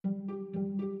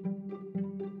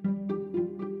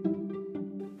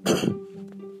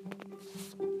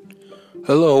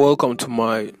Hello, welcome to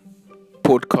my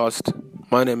podcast.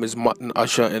 My name is Martin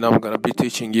Asha, and I'm gonna be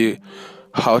teaching you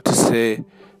how to say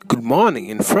good morning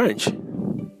in French.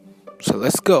 So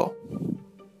let's go.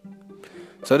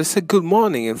 So to say good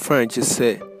morning in French, you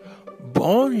say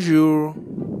bonjour.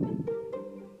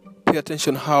 Pay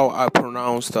attention how I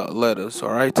pronounce the letters,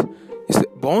 alright? You say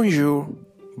bonjour,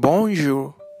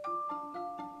 bonjour.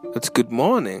 That's good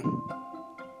morning.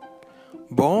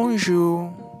 Bonjour.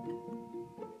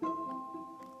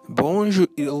 Bonjour,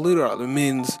 it literally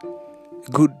means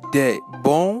good day.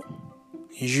 Bonjour.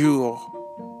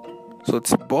 So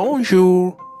it's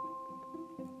bonjour.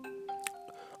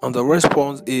 And the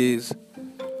response is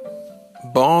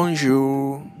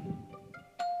bonjour.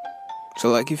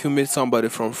 So like if you meet somebody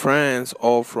from France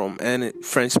or from any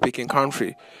French speaking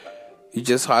country, you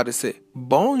just have to say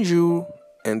bonjour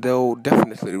and they'll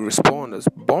definitely respond as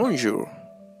bonjour.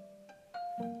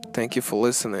 Thank you for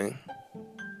listening.